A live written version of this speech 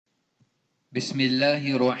بسم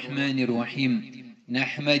الله الرحمن الرحيم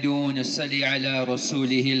نحمد ونصلي على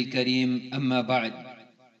رسوله الكريم أما بعد.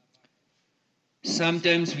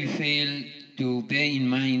 Sometimes we fail to bear in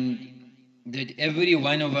mind that every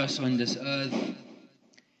one of us on this earth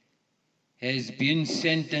has been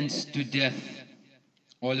sentenced to death.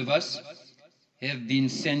 All of us have been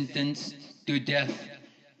sentenced to death.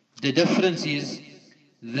 The difference is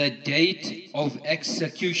the date of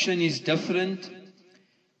execution is different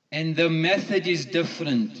and the method is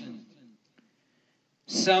different.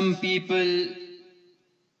 Some people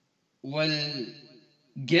will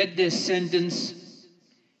get their sentence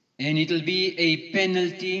and it'll be a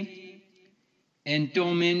penalty and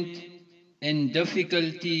torment and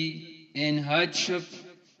difficulty and hardship,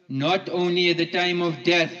 not only at the time of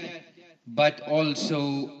death, but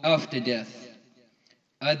also after death.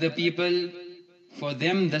 Other people, for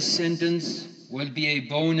them the sentence will be a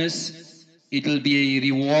bonus, it'll be a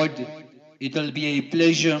reward, it'll be a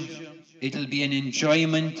pleasure, it'll be an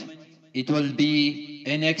enjoyment, it will be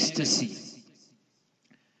an ecstasy.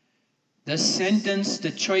 The sentence,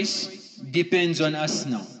 the choice depends on us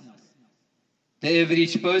now. The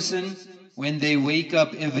average person, when they wake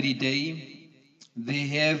up every day, they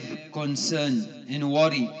have concern and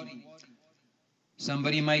worry.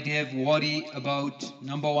 Somebody might have worry about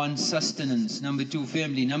number one, sustenance, number two,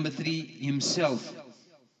 family, number three, himself.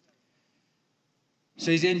 So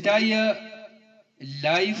his entire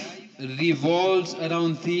life revolves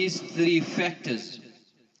around these three factors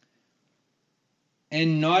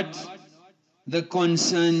and not the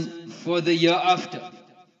concern for the year after.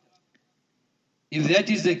 If that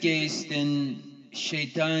is the case, then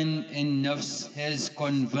shaitan and nafs has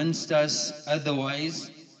convinced us otherwise.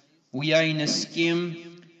 We are in a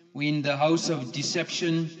scheme, we're in the house of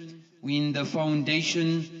deception, we're in the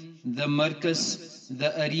foundation, the markaz,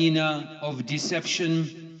 the arena of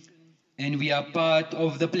deception, and we are part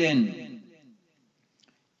of the plan.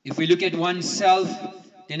 If we look at oneself,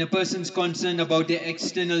 then a person's concerned about their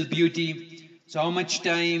external beauty. So how much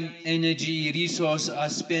time, energy, resource are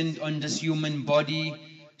spent on this human body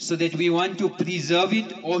so that we want to preserve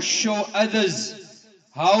it or show others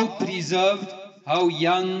how preserved, how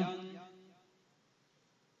young,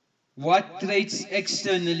 what traits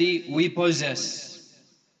externally we possess.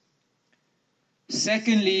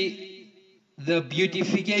 Secondly, the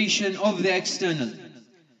beautification of the external.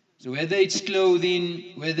 So whether it's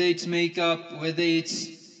clothing, whether it's makeup, whether it's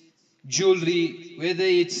jewelry, whether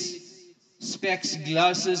it's specs,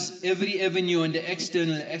 glasses, every avenue on the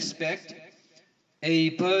external aspect,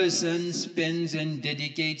 a person spends and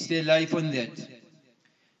dedicates their life on that.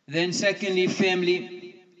 Then secondly, family.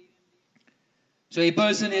 So a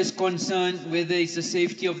person is concerned whether it's the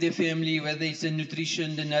safety of their family, whether it's the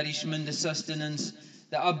nutrition, the nourishment, the sustenance,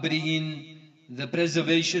 the upbringing, the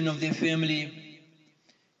preservation of their family.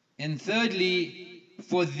 And thirdly,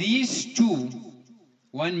 for these two,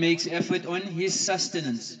 one makes effort on his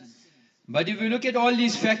sustenance. But if you look at all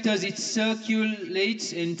these factors, it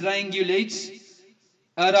circulates and triangulates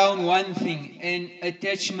around one thing, an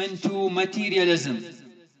attachment to materialism.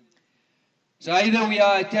 So either we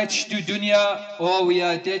are attached to dunya or we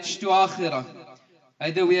are attached to akhirah.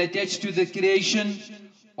 Either we are attached to the creation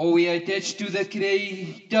or we are attached to the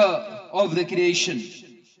creator of the creation.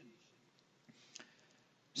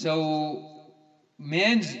 So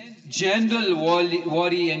man's general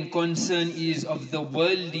worry and concern is of the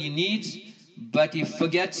worldly needs, but he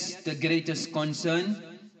forgets the greatest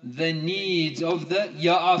concern, the needs of the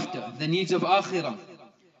year after, the needs of akhirah.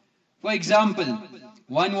 For example,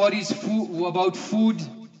 one worries about food,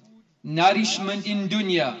 nourishment in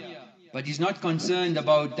dunya, but he's not concerned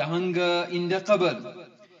about the hunger in the qabr.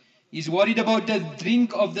 He's worried about the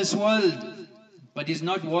drink of this world, but he's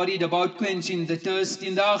not worried about quenching the thirst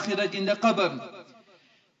in the akhirat, in the qabr.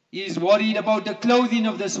 He's worried about the clothing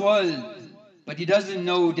of this world, but he doesn't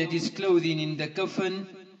know that his clothing in the kafan,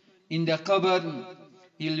 in the qabr,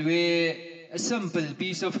 he'll wear a simple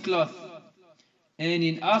piece of cloth. And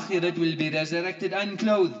in akhirat will be resurrected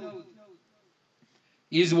unclothed.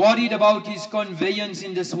 He is worried about his conveyance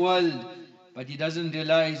in this world, but he doesn't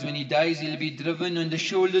realize when he dies he'll be driven on the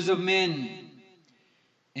shoulders of men.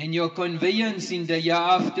 And your conveyance in the year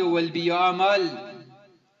after will be your amal.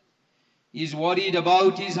 He is worried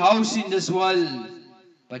about his house in this world,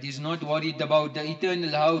 but he's not worried about the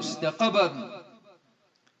eternal house, the qabr.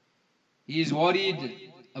 He is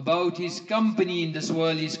worried about his company in this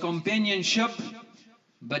world, his companionship,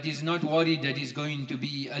 but he's not worried that he's going to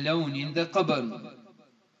be alone in the qabr.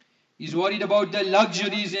 He's worried about the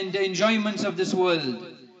luxuries and the enjoyments of this world.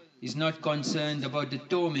 He's not concerned about the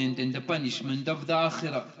torment and the punishment of the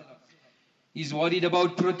akhirah. He's worried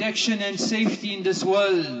about protection and safety in this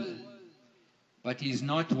world, but he's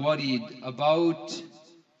not worried about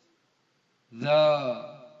the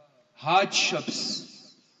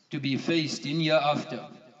hardships to be faced in hereafter.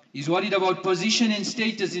 He's worried about position and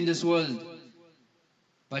status in this world,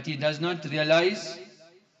 but he does not realize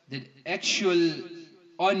that actual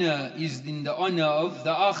honor is in the honor of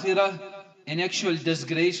the akhirah, and actual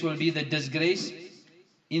disgrace will be the disgrace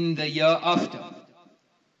in the year after.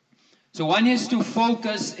 So one has to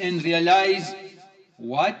focus and realize,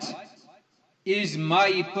 what is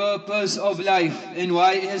my purpose of life and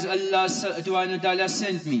why has Allah subhanahu wa ta'ala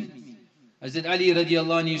sent me? Hazrat Ali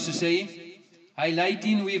radiallahu anhu used to say,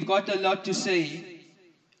 highlighting, we've got a lot to say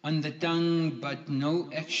on the tongue but no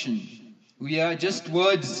action. We are just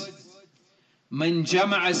words. من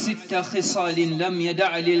جمع ست خصال لم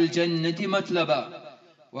يدع للجنة مطلبا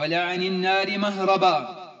ولا عن النار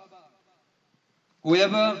مهربا.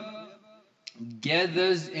 Whoever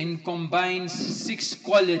gathers and combines 6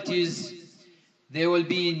 qualities, there will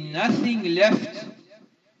be nothing left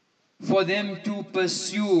for them to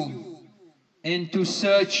pursue and to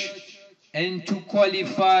search and to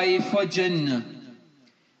qualify for Jannah.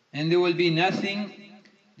 And there will be nothing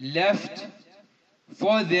left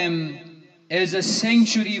for them as a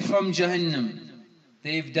sanctuary from Jahannam.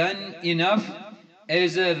 They've done enough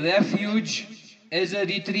as a refuge, as a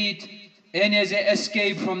retreat, and as an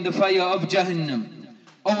escape from the fire of Jahannam.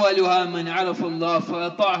 أولها من عرف الله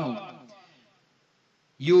فأطاعه.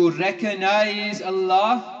 You recognize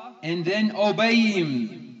Allah and then obey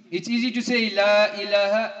Him. It's easy to say La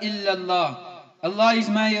ilaha illallah, Allah is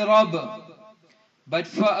my Rabb. But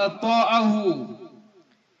فأطاعه,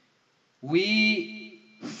 we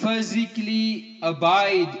physically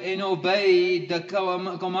abide and obey the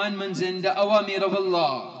commandments and the awamir of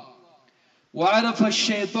Allah. وَعَرَفَ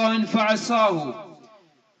الشَّيْطَانِ فَعَصَاهُ.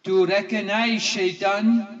 To recognize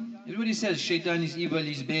shaitan, everybody says shaitan is evil,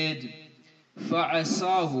 is bad.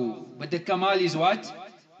 فَعَصَاهُ. But the kamal is what?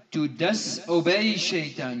 To disobey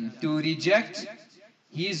shaitan, to reject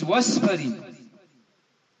his whispering.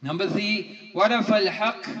 Number 3, وَعَرَفَ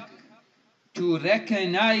الْحَقِّ. To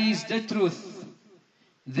recognize the truth,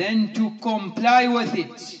 then to comply with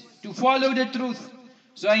it, to follow the truth.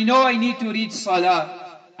 So I know I need to read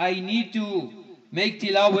salah, I need to make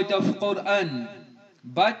tilawat of Quran,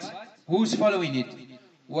 but who's following it?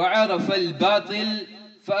 وَعَرَفَ الْبَاطِلِ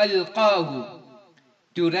فَأَلْقَاهُ.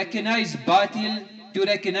 To recognize batil, to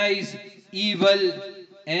recognize evil,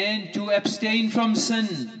 and to abstain from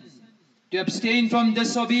sin, to abstain from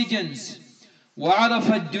disobedience.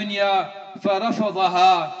 وَعَرَفَ الدُّنْيَا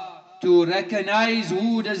فَرَفَضَهَا. To recognize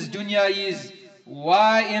who this dunya is,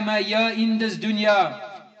 why am I here in this dunya,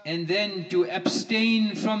 and then to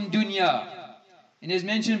abstain from dunya. And as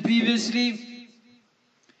mentioned previously,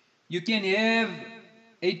 you can have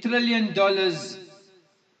 $1 trillion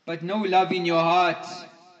but no love in your heart.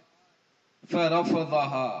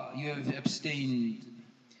 فَرَفَضَهَا. You have abstained.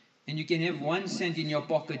 And you can have 1 cent in your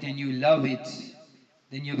pocket and you love it,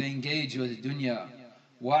 then you've engaged with dunya.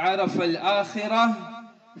 وَعَرَفَ الْآخِرَةِ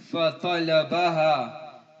فَطَلَبَهَا.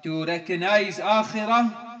 To recognize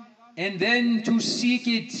akhirah and then to seek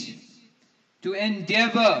it, to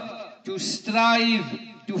endeavor, to strive,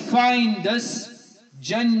 to find this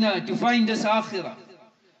Jannah, to find this akhirah.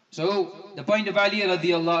 So the point of Ali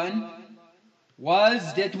radiallahu anh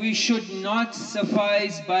was that we should not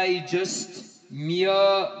suffice by just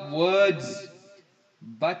mere words,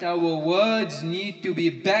 but our words need to be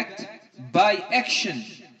backed by action.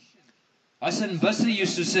 Hasan Basri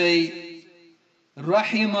used to say,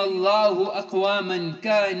 رحم الله أقواما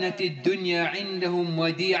كانت الدنيا عندهم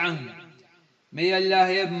وديعة. May Allah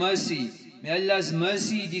have mercy. May Allah's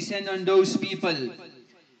mercy descend on those people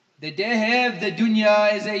that they have the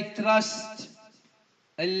dunya as a trust.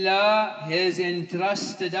 Allah has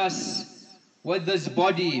entrusted us with this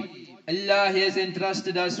body. Allah has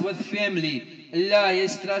entrusted us with family. Allah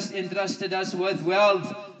has entrusted us with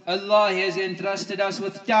wealth. Allah has entrusted us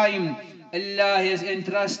with time. Allah has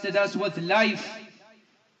entrusted us with life.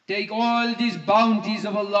 Take all these bounties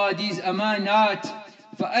of Allah, these amanat,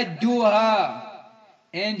 فَأَدُّوهَا,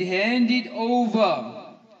 and hand it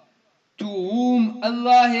over to whom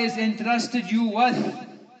Allah has entrusted you with.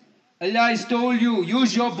 Allah has told you,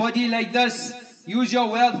 use your body like this, use your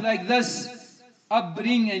wealth like this,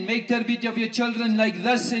 upbring and make tarbiyat of your children like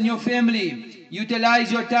this and your family.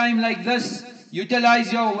 Utilize your time like this,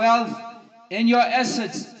 utilize your wealth and your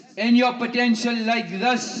assets and your potential like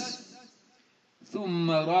this. ثُمَّ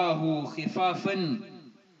رَاهُ خِفَافًا.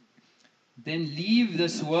 Then leave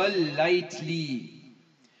this world lightly,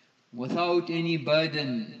 without any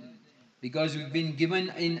burden. Because we've been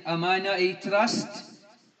given in amana a trust,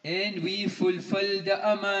 and we fulfill the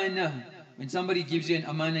amana. When somebody gives you an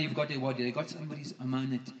amana, you've got a what? You got somebody's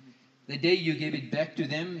amanat. The day you give it back to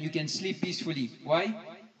them, you can sleep peacefully. Why?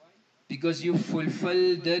 Because you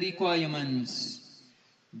fulfill the requirements.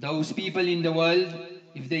 Those people in the world,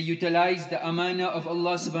 if they utilize the amana of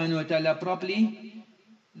Allah subhanahu wa ta'ala properly,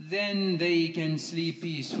 then they can sleep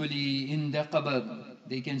peacefully in the qabr.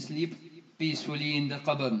 They can sleep peacefully in the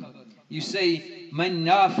qabr. You say, "Man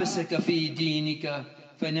nafasaka fi dinika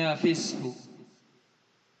fanafishu."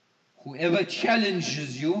 Whoever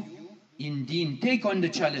challenges you in deen, take on the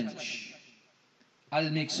challenge. I'll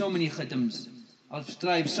make so many khatams. I'll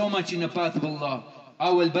strive so much in the path of Allah. I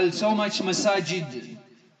will build so much masajid.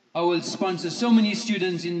 I will sponsor so many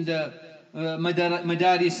students in the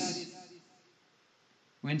madaris.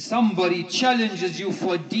 When somebody challenges you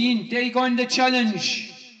for deen, take on the challenge.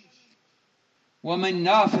 وَمَنْ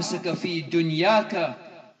نَافَسَكَ فِي دُنْيَاكَ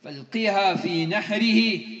فَالْقِيهَا فِي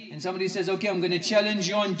نَحْرِهِ. And somebody says, okay, I'm going to challenge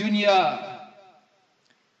you on dunya.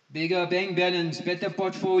 Bigger bank balance, better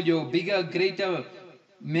portfolio, bigger, greater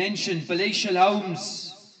mansion, palatial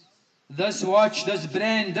homes. This watch, this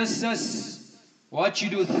brand, this. What you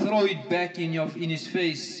do, throw it back in his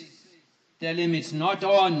face. Tell him it's not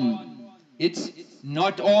on. It's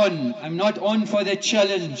not on. I'm not on for the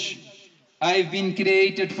challenge. I've been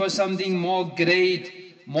created for something more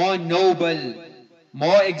great, more noble,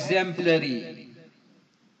 more exemplary.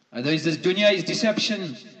 Otherwise, this dunya is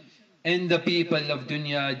deception, and the people of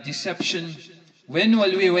dunya deception. When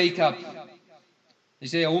will we wake up? They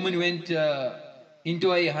say a woman went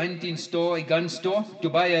into a hunting store, a gun store, to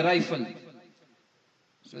buy a rifle.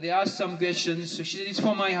 So they asked some questions. So she said, "It's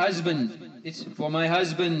for my husband. It's for my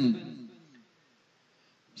husband."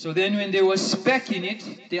 So then when they were speccing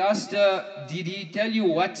it, they asked her, "Did he tell you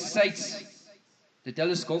what sights, the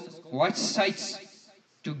telescope, what sights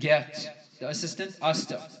to get?" The assistant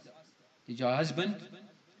asked her, "Did your husband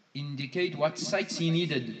indicate what sights he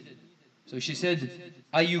needed?" So she said,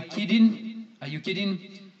 "Are you kidding? Are you kidding?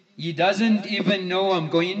 He doesn't even know I'm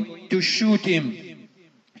going to shoot him.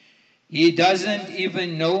 He doesn't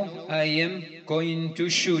even know I am going to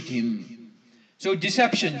shoot him." So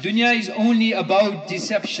deception. Dunya is only about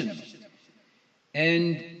deception.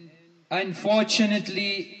 And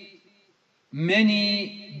unfortunately,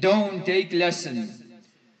 many don't take lesson.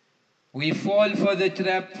 We fall for the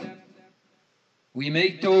trap. We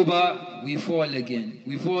make tawbah, we fall again.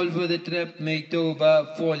 We fall for the trap, make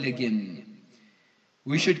tawbah, fall again.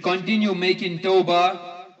 We should continue making tawbah,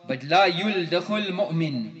 but la yuldakhul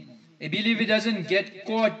mu'min. A believer doesn't get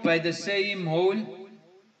caught by the same hole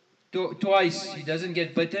twice. He doesn't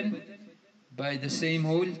get bitten by the same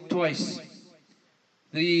hole twice.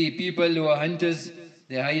 The people who are hunters,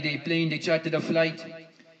 they hired a plane, they chartered a flight,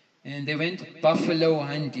 and they went buffalo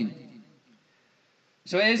hunting.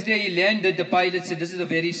 So as they landed, the pilot said, "This is a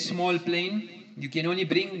very small plane. You can only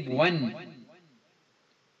bring one."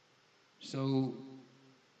 So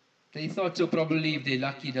they thought, so probably if they're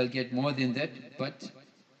lucky, they'll get more than that. But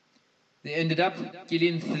they ended up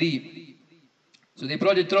killing 3. So they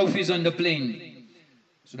brought the trophies on the plane.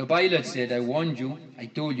 So the pilot said, "I warned you, I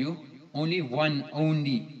told you, only one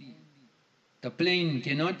only. The plane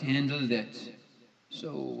cannot handle that."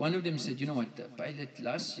 So one of them said, "You know what, the pilot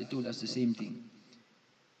last year told us the same thing.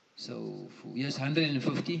 So here's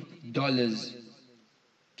 $150.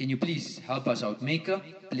 Can you please help us out? Make a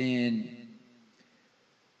plane."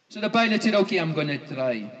 So the pilot said, "Okay, I'm going to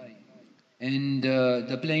try." And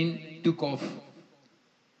the plane took off.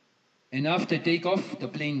 And after takeoff, the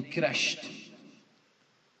plane crashed.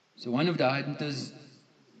 So one of the hunters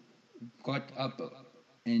got up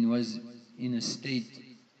and was in a state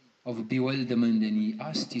of bewilderment, and he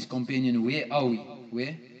asked his companion, "Where are we?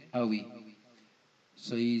 Where are we?"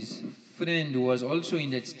 So his friend, who was also in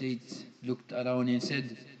that state, looked around and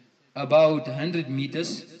said, "About 100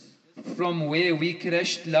 meters from where we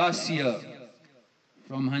crashed last year."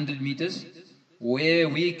 From 100 meters where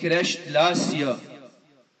we crashed last year.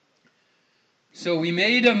 So we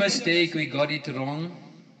made a mistake, we got it wrong.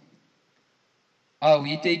 Are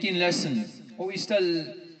we taking lesson? Or we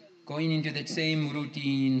still going into that same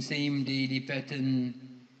routine, same daily pattern,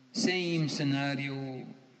 same scenario,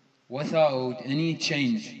 without any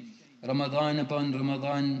change? Ramadan upon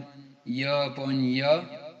Ramadan, year upon year.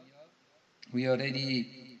 We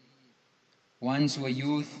already once were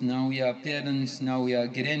youth, now we are parents, now we are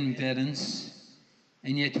grandparents,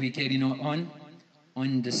 and yet we carry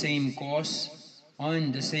on the same course,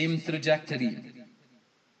 on the same trajectory.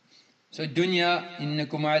 So dunya,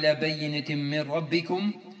 innakum ala bayyinatin min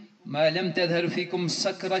rabbikum ma lam tadhhar fikum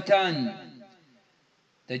sakratan.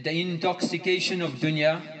 that the intoxication of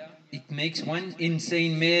dunya, it makes one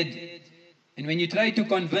insane mad. And when you try to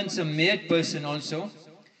convince a mad person also,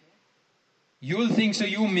 you'll think so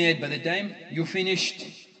you mad. By the time you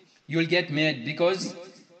finished, you'll get mad because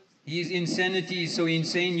his insanity is so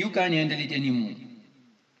insane, you can't handle it anymore.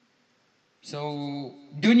 So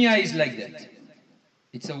dunya is like that.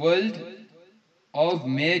 It's a world of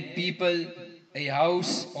mad people, a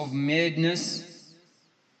house of madness.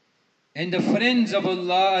 And the friends of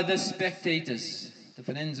Allah are the spectators. The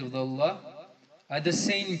friends of Allah are the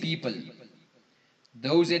sane people.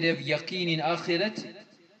 Those that have yaqeen in akhirat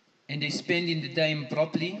and they spend in the time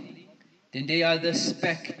properly, then they are the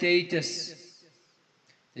spectators.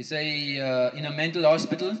 They say in a mental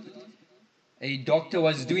hospital, a doctor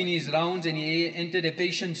was doing his rounds and he entered a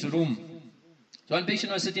patient's room. So one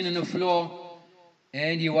patient was sitting on the floor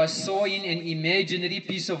and he was sawing an imaginary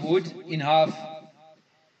piece of wood in half.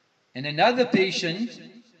 And another patient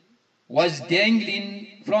was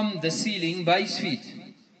dangling from the ceiling by his feet.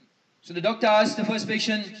 So the doctor asked the first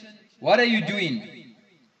patient, "What are you doing?"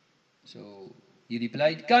 So he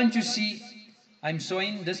replied, "Can't you see I'm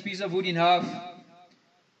sawing this piece of wood in half?"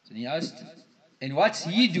 So he asked, "And what's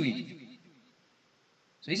he doing?"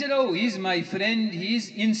 So he said, "Oh, he's my friend, he's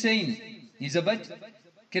insane. He's a bit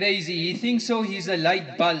crazy. He thinks so he's a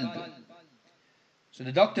light bulb." So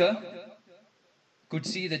the doctor could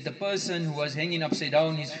see that the person who was hanging upside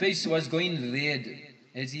down, his face was going red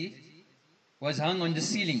as he was hung on the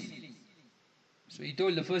ceiling. So he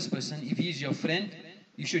told the first person, "If he's your friend,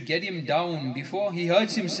 you should get him down before he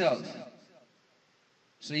hurts himself."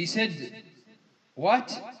 So he said, "What?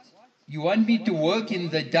 You want me to work in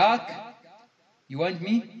the dark? You want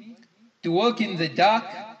me to work in the dark?"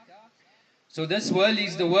 So this world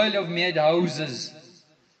is the world of mad houses.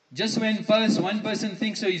 Just when one person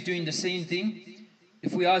thinks so he's doing the same thing,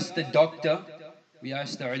 if we ask the doctor, we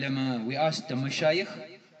ask the ulama, we ask the mashayikh,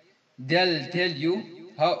 they'll tell you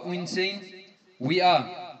how insane we are.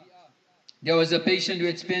 There was a patient who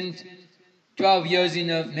had spent 12 years in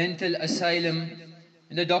a mental asylum,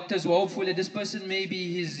 and the doctors were hopeful that this person maybe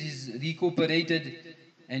he's recuperated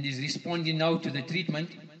and is responding now to the treatment.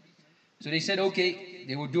 So they said, okay,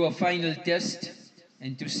 they would do a final test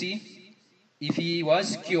and to see if he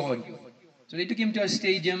was cured. So they took him to a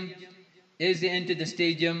stadium. As they entered the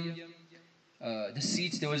stadium, the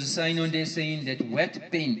seats, there was a sign on there saying that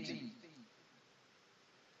wet paint.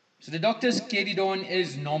 So the doctors carried on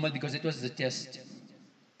as normal because it was the test.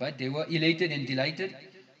 But they were elated and delighted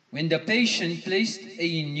when the patient placed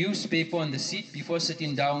a newspaper on the seat before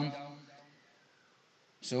sitting down.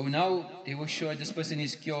 So now they were sure this person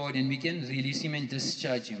is cured and we can release him and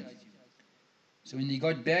discharge him. So when he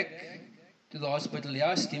got back to the hospital, they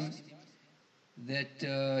asked him that,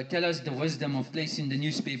 "Tell us the wisdom of placing the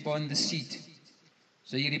newspaper on the seat."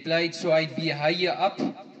 So he replied, "So I'd be higher up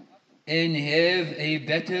and have a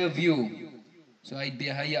better view." So I'd be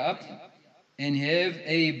higher up and have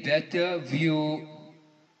a better view.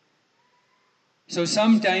 So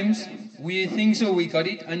sometimes we think so we got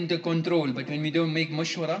it under control, but when we don't make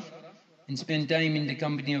mashwara and spend time in the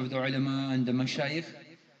company of the ulama and the mashayikh,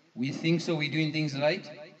 we think so we're doing things right,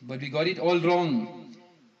 but we got it all wrong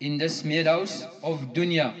in this mad house of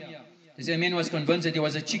dunya. This man was convinced that he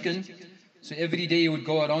was a chicken, so every day he would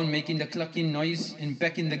go around making the clucking noise and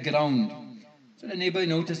back in the ground. So the neighbor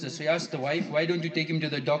noticed this, so he asked the wife, "Why don't you take him to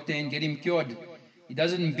the doctor and get him cured? He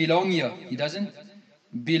doesn't belong here. He doesn't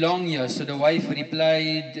belong here." So the wife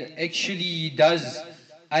replied, "Actually he does.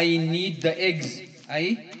 I need the eggs. I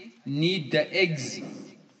need the eggs."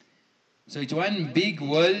 So it's one big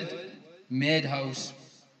world madhouse.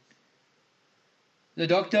 The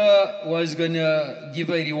doctor was going to give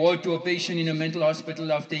a reward to a patient in a mental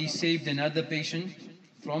hospital after he saved another patient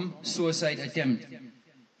from suicide attempt.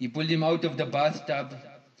 He pulled him out of the bathtub.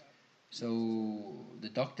 So the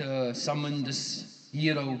doctor summoned this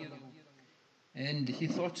hero and he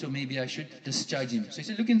thought, so maybe I should discharge him. So he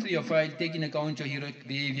said, "Looking through your file, take in account your heroic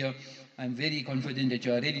behavior, I'm very confident that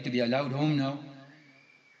you are ready to be allowed home now.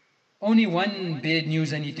 Only one bad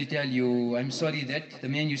news I need to tell you. I'm sorry that the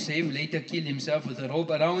man you saved later killed himself with a rope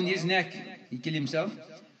around his neck." He killed himself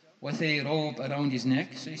with a rope around his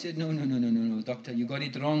neck. So he said, No, doctor, you got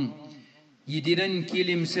it wrong. He didn't kill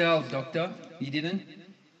himself, doctor. He didn't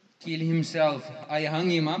kill himself. I hung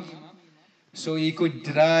him up so he could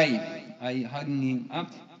dry. I hung him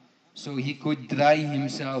up so he could dry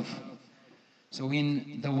himself. So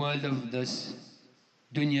in the world of this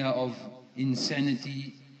dunya of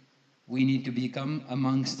insanity, we need to become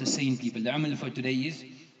amongst the sane people. The amal for today is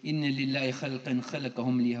Inna lillahi khalqan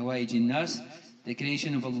khalaqahum li hawaijin nas. The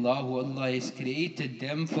creation of Allah, who Allah has created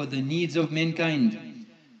them for the needs of mankind.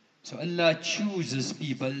 So Allah chooses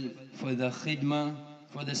people for the khidmah,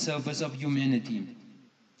 for the service of humanity.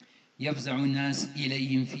 يَفْزَعُ النَّاسِ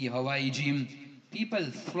إِلَيْهِمْ فِي هَوَائِجِهِمْ. People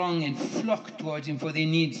throng and flock towards him for their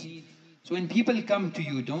needs. So when people come to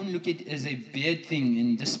you, don't look at it as a bad thing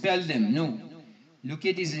and dispel them. No. Look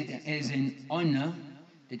at it as an honor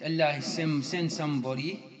that Allah has sent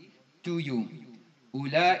somebody to you.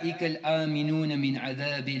 أُولَٰئِكَ الْآمِنُونَ مِنْ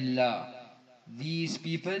عَذَابِ اللَّهِ. These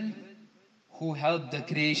people who helped the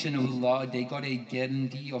creation of Allah, they got a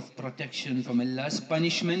guarantee of protection from Allah's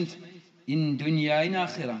punishment in dunya and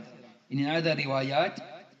akhirah. In other riwayat,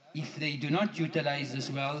 if they do not utilize this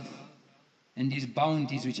wealth and these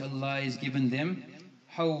bounties which Allah has given them,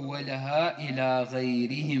 حَوَّلَهَا إِلَىٰ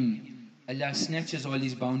غَيْرِهِمْ. Allah snatches all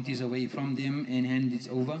these bounties away from them and hands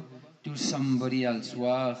it over to somebody else.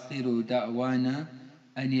 وَآخِرُ دَعْوَانَا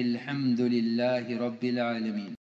أَنِ الْحَمْدُ لِلَّهِ رَبِّ الْعَالَمِينَ.